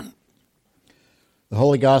The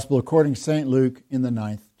Holy Gospel according to St. Luke in the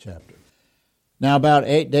 9th chapter. Now about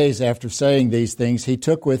 8 days after saying these things, he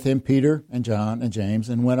took with him Peter and John and James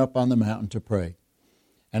and went up on the mountain to pray.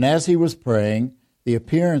 And as he was praying, the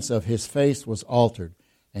appearance of his face was altered,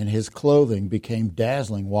 and his clothing became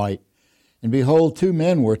dazzling white. And behold, 2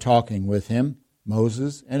 men were talking with him,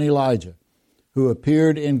 Moses and Elijah, who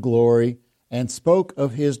appeared in glory and spoke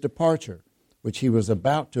of his departure, which he was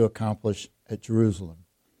about to accomplish at Jerusalem.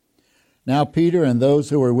 Now Peter and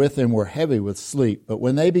those who were with him were heavy with sleep, but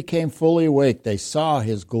when they became fully awake, they saw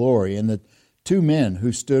his glory and the 2 men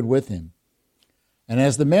who stood with him. And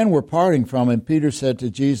as the men were parting from him, Peter said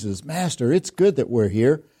to Jesus, Master, it's good that we're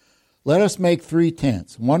here. Let us make 3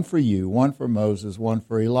 tents, one for you, one for Moses, one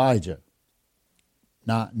for Elijah,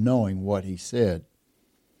 not knowing what he said.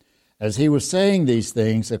 As he was saying these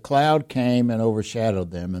things, a cloud came and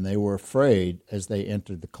overshadowed them, and they were afraid as they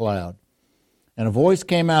entered the cloud. And a voice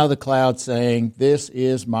came out of the cloud saying, This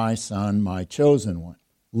is my Son, my chosen one.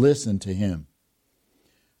 Listen to him.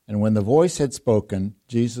 And when the voice had spoken,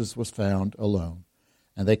 Jesus was found alone.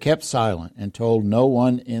 And they kept silent and told no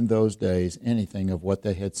one in those days anything of what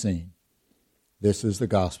they had seen. This is the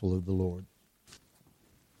gospel of the Lord.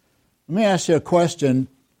 Let me ask you a question.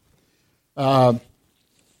 Let's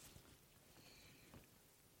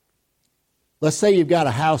say you've got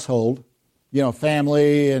a household,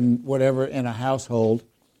 family and whatever in a household.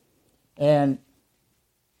 And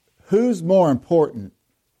who's more important,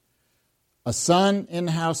 a son in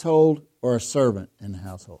the household or a servant in the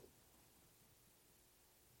household?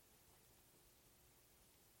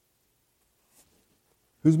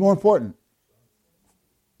 Who's more important?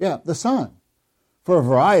 Yeah, the son. For a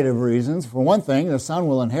variety of reasons. For one thing, the son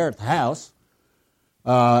will inherit the house.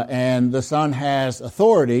 And the son has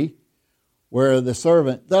authority where the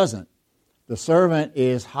servant doesn't. The servant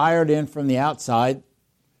is hired in from the outside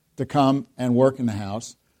to come and work in the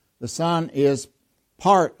house. The son is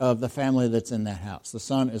part of the family that's in that house. The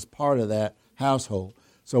son is part of that household.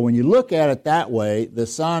 So when you look at it that way, the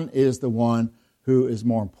son is the one who is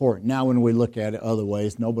more important. Now when we look at it other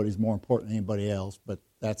ways, nobody's more important than anybody else, but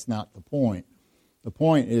that's not the point. The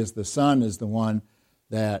point is the son is the one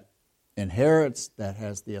that inherits, that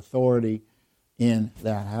has the authority in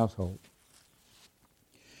that household.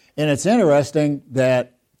 And it's interesting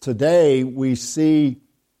that today we see,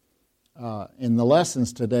 in the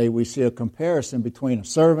lessons today, we see a comparison between a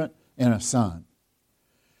servant and a son.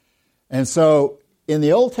 And so in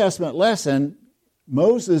the Old Testament lesson,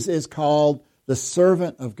 Moses is called the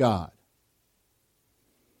servant of God.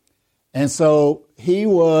 And so he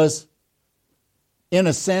was, in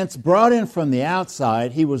a sense, brought in from the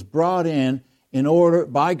outside. He was brought in order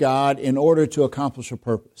by God in order to accomplish a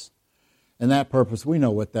purpose. And that purpose, we know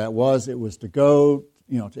what that was. It was to go,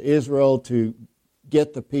 to Israel, to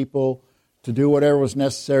get the people, to do whatever was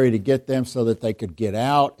necessary to get them so that they could get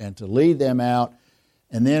out and to lead them out.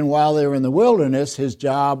 And then while they were in the wilderness, his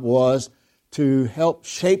job was to help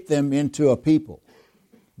shape them into a people.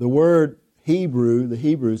 The word Hebrew, the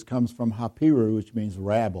Hebrews, comes from hapiru, which means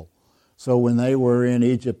rabble. So when they were in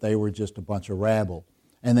Egypt, they were just a bunch of rabble.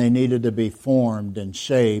 And they needed to be formed and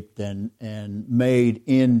shaped and made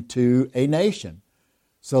into a nation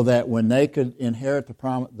so that when they could inherit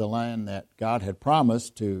the land that God had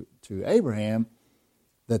promised to Abraham,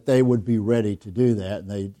 that they would be ready to do that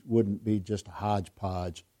and they wouldn't be just a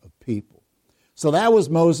hodgepodge of people. So that was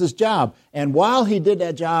Moses' job. And while he did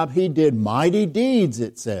that job, he did mighty deeds,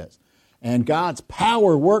 it says. And God's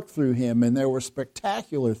power worked through him, and there were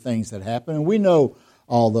spectacular things that happened, and we know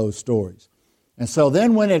all those stories. And so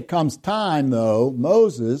then when it comes time, though,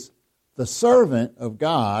 Moses, the servant of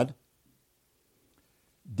God,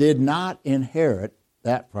 did not inherit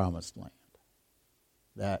that promised land,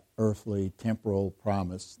 that earthly, temporal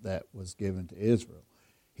promise that was given to Israel.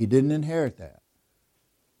 He didn't inherit that.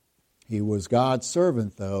 He was God's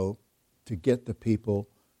servant, though, to get the people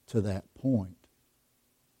to that point.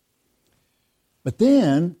 But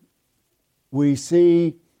then we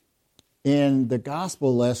see in the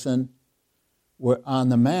gospel lesson on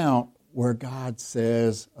the Mount where God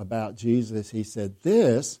says about Jesus, he said,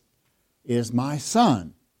 This is my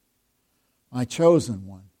Son, my chosen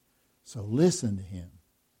one. So listen to him.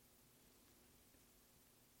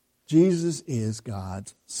 Jesus is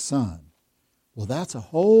God's Son. Well, that's a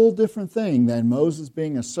whole different thing than Moses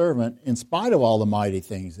being a servant in spite of all the mighty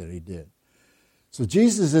things that he did. So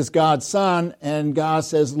Jesus is God's Son, and God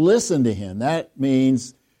says, listen to him. That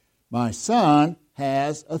means my Son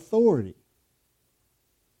has authority.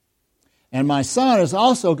 And my Son is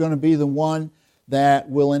also going to be the one that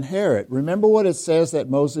will inherit. Remember what it says that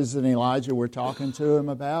Moses and Elijah were talking to him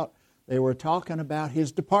about? They were talking about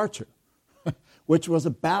his departure. which was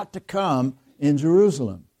about to come in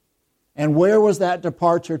Jerusalem. And where was that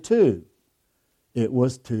departure to? It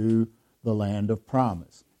was to the land of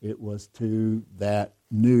promise. It was to that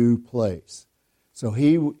new place. So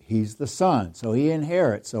he's the son. So he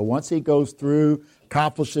inherits. So once he goes through,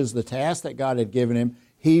 accomplishes the task that God had given him,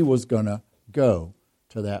 he was going to go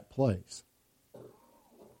to that place.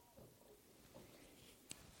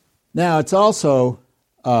 Now, it's also,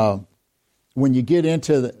 when you get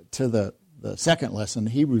into the second lesson,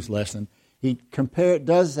 the Hebrews lesson, he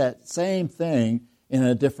does that same thing in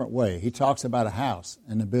a different way. He talks about a house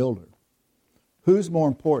and the builder. Who's more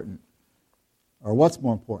important? Or what's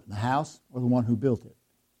more important, the house or the one who built it?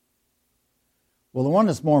 Well, the one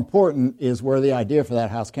that's more important is where the idea for that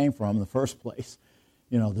house came from in the first place.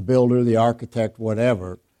 You know, the builder, the architect,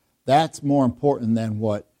 whatever. That's more important than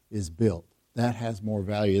what is built. That has more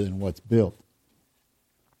value than what's built.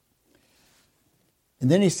 And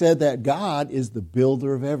then he said that God is the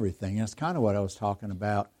builder of everything. That's kind of what I was talking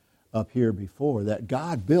about up here before, that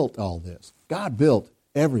God built all this. God built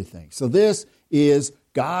everything. So this is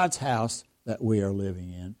God's house that we are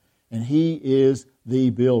living in, and he is the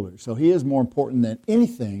builder. So he is more important than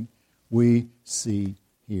anything we see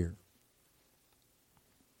here.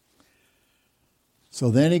 So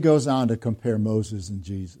then he goes on to compare Moses and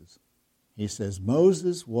Jesus. He says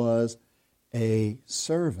Moses was a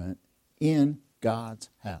servant in God's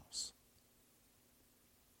house,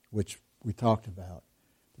 which we talked about.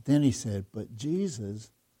 But then he said, but Jesus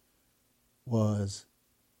was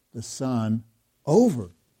the son over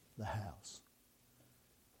the house.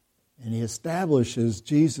 And he establishes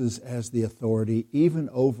Jesus as the authority even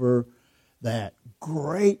over that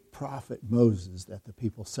great prophet Moses that the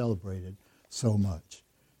people celebrated so much.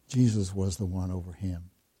 Jesus was the one over him.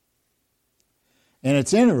 And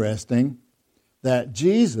it's interesting that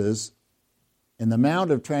Jesus, in the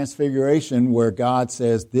Mount of Transfiguration, where God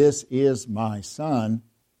says, this is my son,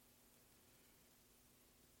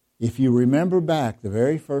 if you remember back the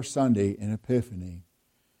very first Sunday in Epiphany,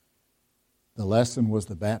 the lesson was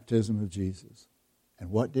the baptism of Jesus.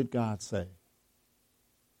 And what did God say?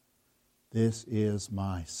 This is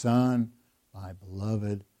my son, my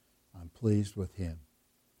beloved. I'm pleased with him.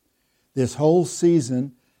 This whole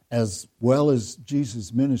season, as well as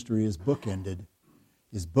Jesus' ministry, is bookended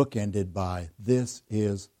by, this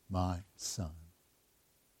is my son.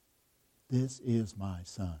 This is my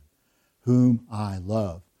son, whom I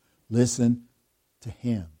love. Listen to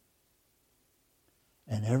him.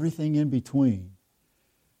 And everything in between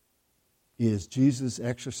is Jesus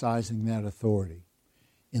exercising that authority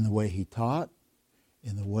in the way he taught,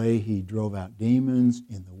 in the way he drove out demons,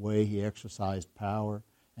 in the way he exercised power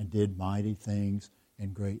and did mighty things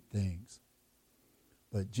and great things.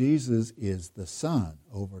 But Jesus is the son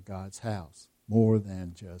over God's house, more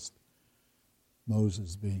than just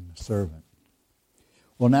Moses being the servant.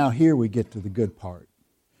 Well, now here we get to the good part.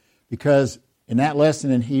 Because in that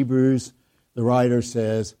lesson in Hebrews, the writer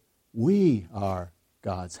says, we are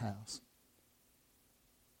God's house.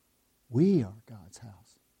 We are God's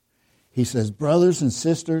house. He says, brothers and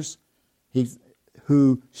sisters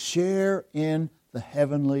who share in the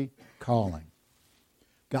heavenly calling.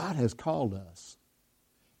 God has called us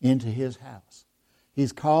into his house.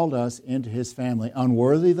 He's called us into his family.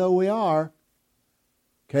 Unworthy though we are,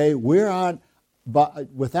 okay, without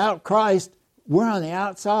Christ, we're on the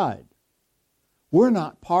outside. We're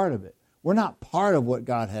not part of it. We're not part of what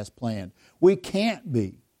God has planned. We can't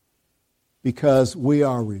be, because we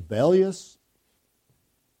are rebellious.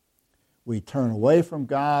 We turn away from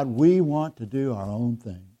God. We want to do our own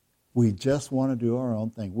thing. We just want to do our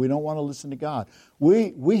own thing. We don't want to listen to God.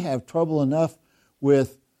 We have trouble enough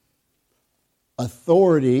with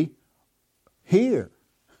authority here,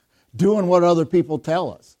 doing what other people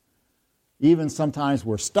tell us. Even sometimes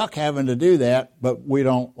we're stuck having to do that, but we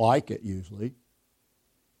don't like it usually.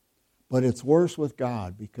 But it's worse with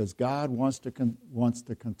God, because God wants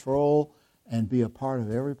to control and be a part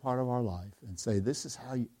of every part of our life and say, this is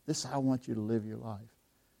how I want you to live your life.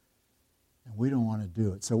 And we don't want to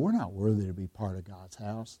do it. So we're not worthy to be part of God's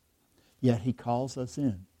house. Yet he calls us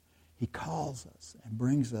in. He calls us and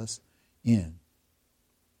brings us in.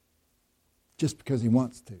 Just because he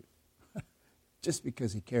wants to. Just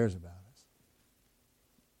because he cares about us.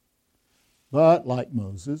 But like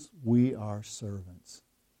Moses, we are servants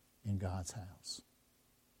in God's house.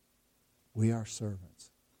 We are servants.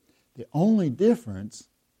 The only difference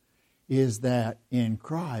is that in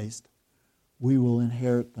Christ, we will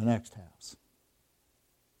inherit the next house.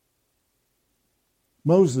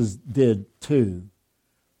 Moses did too,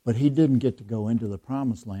 but he didn't get to go into the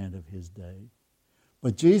promised land of his day.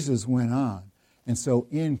 But Jesus went on. And so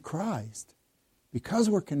in Christ, because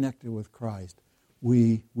we're connected with Christ,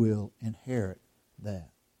 we will inherit that.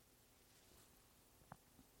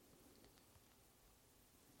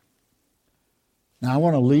 Now I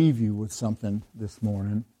want to leave you with something this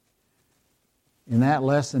morning. In that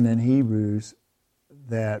lesson in Hebrews,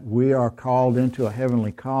 that we are called into a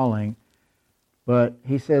heavenly calling, but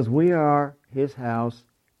he says we are his house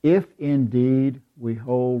if indeed we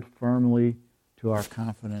hold firmly to our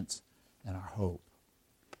confidence and our hope.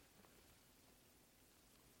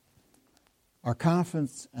 Our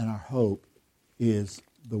confidence and our hope is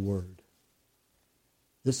the Word.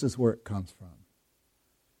 This is where it comes from.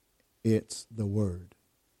 It's the Word.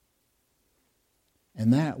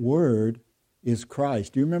 And that Word is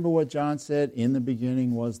Christ. Do you remember what John said? In the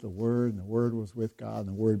beginning was the Word, and the Word was with God, and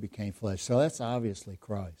the Word became flesh. So that's obviously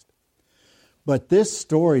Christ. But this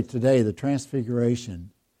story today, the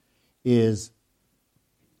Transfiguration, is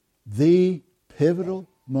the pivotal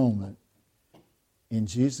moment in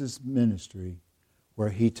Jesus' ministry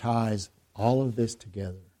where he ties all of this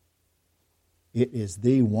together. It is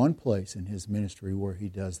the one place in his ministry where he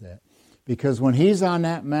does that. Because when he's on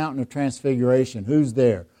that mountain of Transfiguration, who's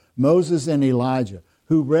there? Moses and Elijah,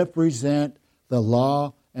 who represent the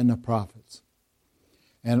law and the prophets.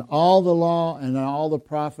 And all the law and all the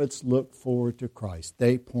prophets look forward to Christ.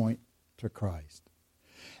 They point to Christ.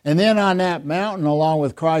 And then on that mountain, along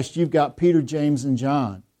with Christ, you've got Peter, James, and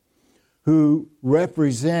John, who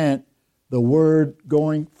represent the Word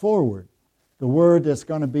going forward, the Word that's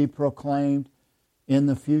going to be proclaimed in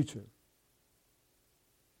the future.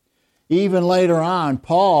 Even later on,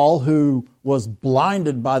 Paul, who was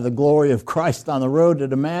blinded by the glory of Christ on the road to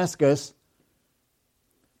Damascus,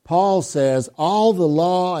 Paul says, all the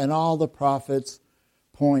law and all the prophets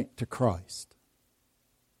point to Christ.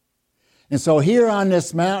 And so here on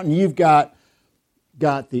this mountain, you've got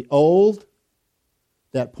the old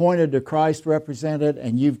that pointed to Christ represented,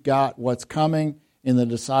 and you've got what's coming in the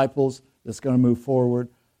disciples that's going to move forward,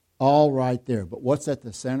 all right there. But what's at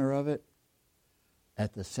the center of it?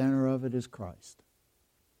 At the center of it is Christ.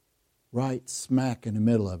 Right smack in the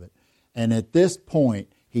middle of it. And at this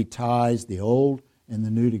point, he ties the old and the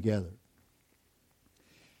new together.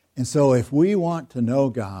 And so if we want to know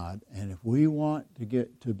God, and if we want to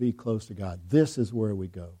get to be close to God, this is where we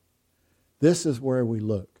go. This is where we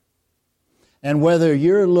look. And whether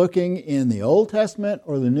you're looking in the Old Testament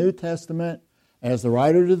or the New Testament, as the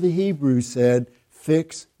writer to the Hebrews said,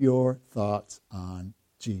 fix your thoughts on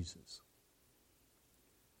Jesus.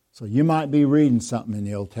 So you might be reading something in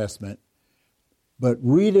the Old Testament, but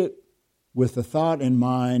read it with the thought in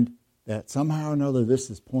mind that somehow or another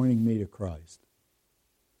this is pointing me to Christ,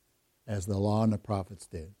 as the law and the prophets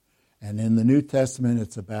did. And in the New Testament,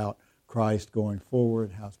 it's about Christ going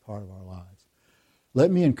forward, how it's part of our lives.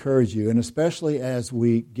 Let me encourage you, and especially as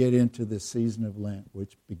we get into this season of Lent,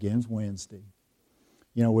 which begins Wednesday.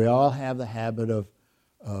 You know, we all have the habit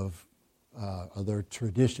of their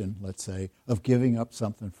tradition, let's say, of giving up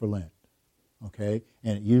something for Lent. Okay?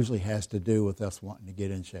 And it usually has to do with us wanting to get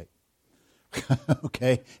in shape.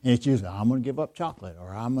 Okay? And it's usually, I'm going to give up chocolate,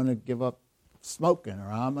 or I'm going to give up smoking,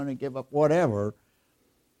 or I'm going to give up whatever.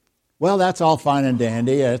 Well, that's all fine and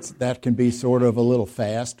dandy. That can be sort of a little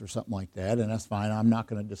fast or something like that, and that's fine. I'm not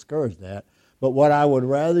going to discourage that. But what I would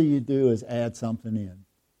rather you do is add something in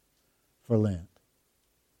for Lent.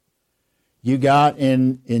 You got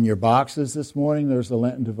in your boxes this morning, there's a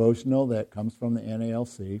Lenten devotional that comes from the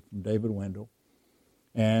NALC, from David Wendell.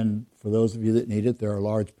 And for those of you that need it, there are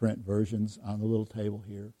large print versions on the little table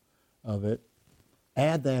here of it.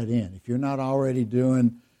 Add that in. If you're not already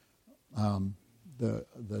doing the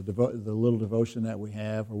little devotion that we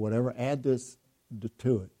have or whatever, add this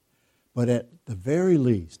to it. But at the very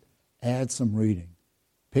least, add some reading.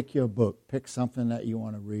 Pick your book. Pick something that you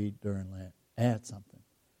want to read during Lent. Add something.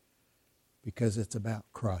 Because it's about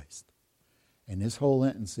Christ. And this whole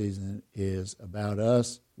Lenten season is about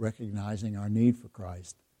us recognizing our need for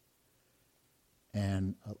Christ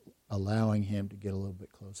and allowing Him to get a little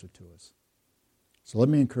bit closer to us. So let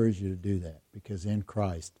me encourage you to do that, because in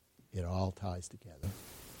Christ it all ties together.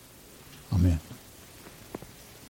 Amen.